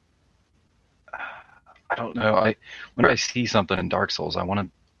 I don't know. When I see something in Dark Souls, I want to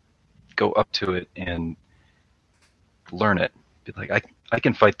go up to it and learn it. Be like, I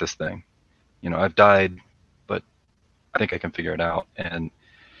can fight this thing. I've died, but I think I can figure it out. And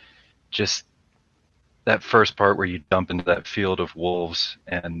just that first part where you dump into that field of wolves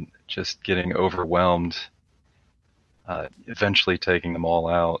and just getting overwhelmed, eventually taking them all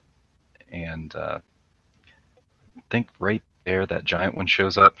out, and I think right there that giant one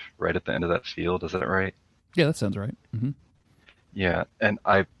shows up right at the end of that field. Is that right? Yeah, that sounds right. Mm-hmm. Yeah, and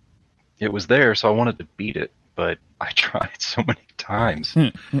it was there, so I wanted to beat it, but I tried so many times.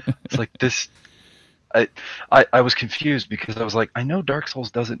 It's like this. I was confused because I was like, I know Dark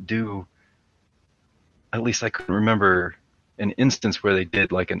Souls doesn't do. At least I couldn't remember an instance where they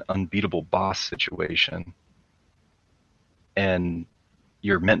did like an unbeatable boss situation, and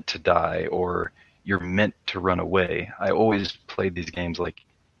you're meant to die or you're meant to run away. I always played these games like,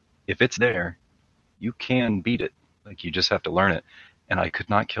 if it's there, you can beat it. Like you just have to learn it. And I could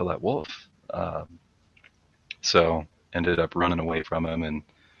not kill that wolf. So ended up running away from him, and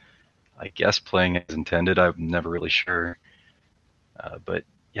I guess playing as intended. I'm never really sure. But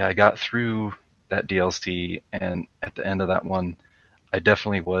yeah, I got through that DLC, and at the end of that one, I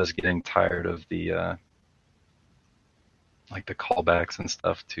definitely was getting tired of the like the callbacks and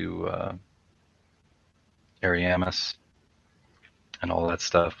stuff to Ariamis and all that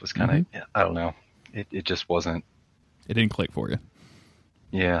stuff was kind of, I don't know, it just wasn't. It didn't click for you.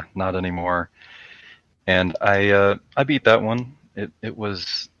 Yeah, not anymore. And I beat that one. It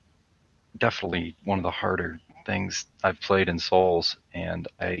was definitely one of the harder things I've played in Souls, and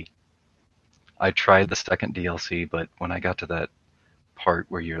I tried the second DLC, but when I got to that part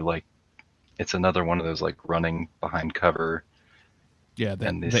where you're like, it's another one of those like running behind cover, Yeah,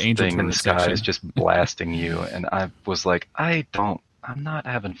 and the this angel thing in the turret sky section. is just blasting you, and I was like, I'm not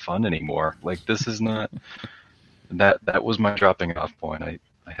having fun anymore. Like this is not that was my dropping off point. I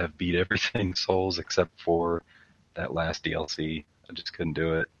have beat everything Souls except for that last DLC. I just couldn't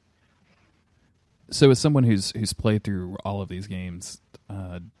do it. So, as someone who's played through all of these games,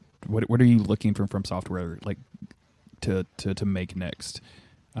 what are you looking from Software like to make next?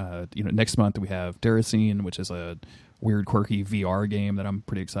 Next month we have Deracine, which is a weird, quirky VR game that I'm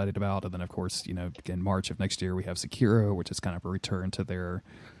pretty excited about, and then of course, again, March of next year we have Sekiro, which is kind of a return to their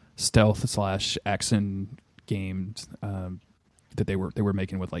stealth / action games that they were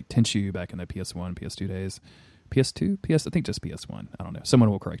making with like Tenchu back in the PS1, PS2 days. PS2, I think just PS1. I don't know. Someone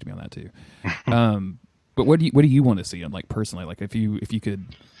will correct me on that too. But what do you want to see? And like personally, like if you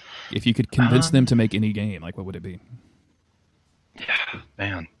could convince them to make any game, like what would it be? Yeah,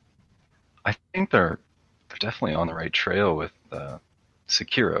 man. I think they're definitely on the right trail with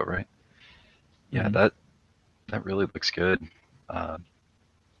Sekiro, right? Yeah, Mm-hmm. that really looks good. I'm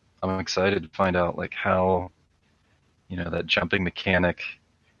excited to find out like how, that jumping mechanic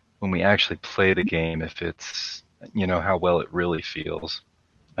when we actually play the game, if it's, how well it really feels.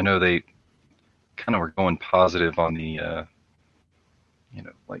 I know they kind of were going positive on the,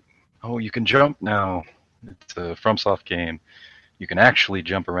 like, oh, you can jump now. It's a FromSoft game. You can actually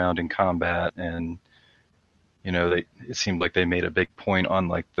jump around in combat, and it seemed like they made a big point on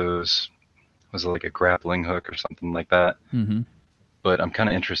like those, was it like a grappling hook or something like that. Mm-hmm. But I'm kind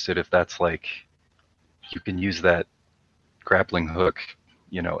of interested if that's like you can use that grappling hook,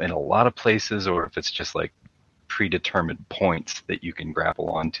 in a lot of places, or if it's just like predetermined points that you can grapple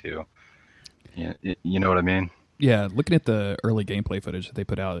onto. Yeah, you know what I mean? Yeah, looking at the early gameplay footage that they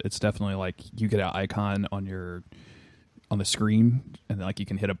put out, it's definitely like you get an icon on the screen, and like you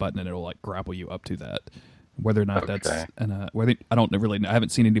can hit a button and it'll like grapple you up to that. Whether or not that's Okay. whether I don't really, I haven't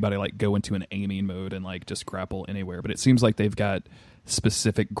seen anybody like go into an aiming mode and like just grapple anywhere, but it seems like they've got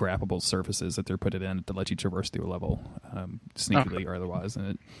specific grappable surfaces that they're putting in to let you traverse through a level, sneakily or otherwise.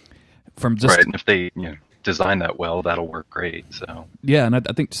 And from just Right, and if they design that well, that'll work great. So yeah, and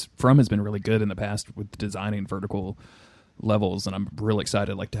I think From has been really good in the past with designing vertical levels, and I'm real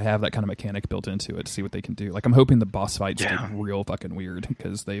excited like to have that kind of mechanic built into it to see what they can do. Like I'm hoping the boss fights yeah, get real fucking weird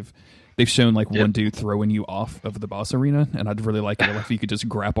because they've shown like yep, one dude throwing you off of the boss arena, and I'd really like it if you could just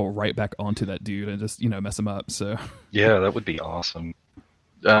grapple right back onto that dude and just mess him up. So yeah, that would be awesome.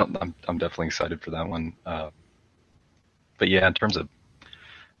 I'm definitely excited for that one. But yeah, in terms of,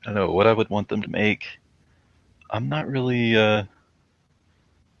 I don't know what I would want them to make. I'm not really.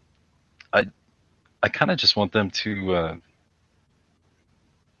 I kind of just want them to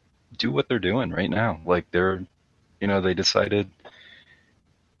do what they're doing right now. Like they decided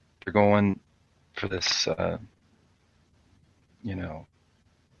they're going for this, you know,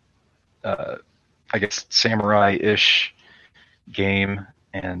 I guess samurai-ish game,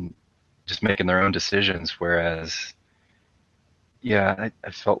 and just making their own decisions. Whereas, yeah,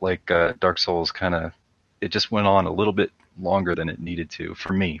 I felt like Dark Souls kind of, it just went on a little bit longer than it needed to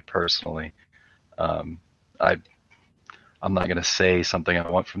for me personally. Um, I I'm not gonna say something I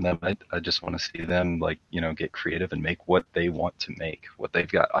want from them. I just want to see them like get creative and make what they want to make, what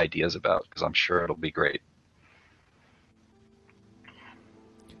they've got ideas about, because I'm sure it'll be great.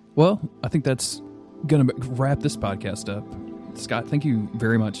 well, I think that's gonna wrap this podcast up. Scott, thank you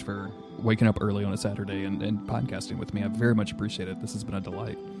very much for waking up early on a Saturday and podcasting with me. I very much appreciate it. This has been a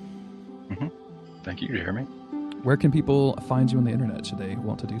delight. Hmm. Thank you, Jeremy. Where can people find you on the internet should they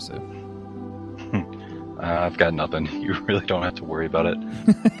want to do so? I've got nothing. You really don't have to worry about it.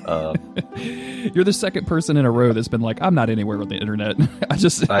 You're the second person in a row that's been like, I'm not anywhere on the internet.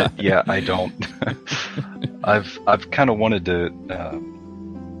 I don't. I've kind of wanted to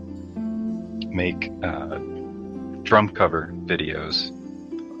make drum cover videos,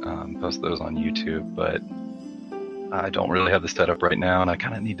 post those on YouTube, but I don't really have the setup right now, and I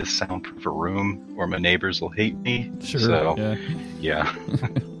kind of need to soundproof a room, or my neighbors will hate me. Sure. So, Yeah. yeah.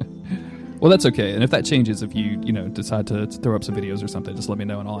 Well, that's okay. And if that changes, if you decide to throw up some videos or something, just let me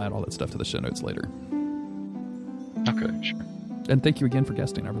know and I'll add all that stuff to the show notes later. Okay, sure. And thank you again for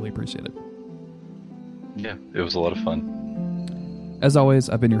guesting. I really appreciate it. Yeah, it was a lot of fun. As always,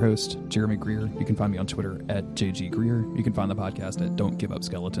 I've been your host, Jeremy Greer. You can find me on Twitter at JGGreer. You can find the podcast at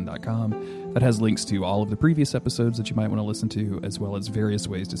don'tgiveupskeleton.com. That has links to all of the previous episodes that you might want to listen to, as well as various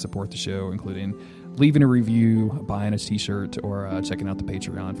ways to support the show, including leaving a review, buying a t-shirt, or checking out the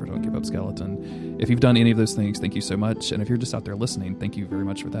Patreon for Don't Give Up Skeleton. If you've done any of those things, thank you so much. And if you're just out there listening, thank you very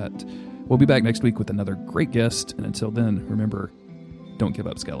much for that. We'll be back next week with another great guest. And until then, remember, don't give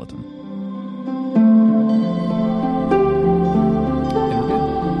up, skeleton.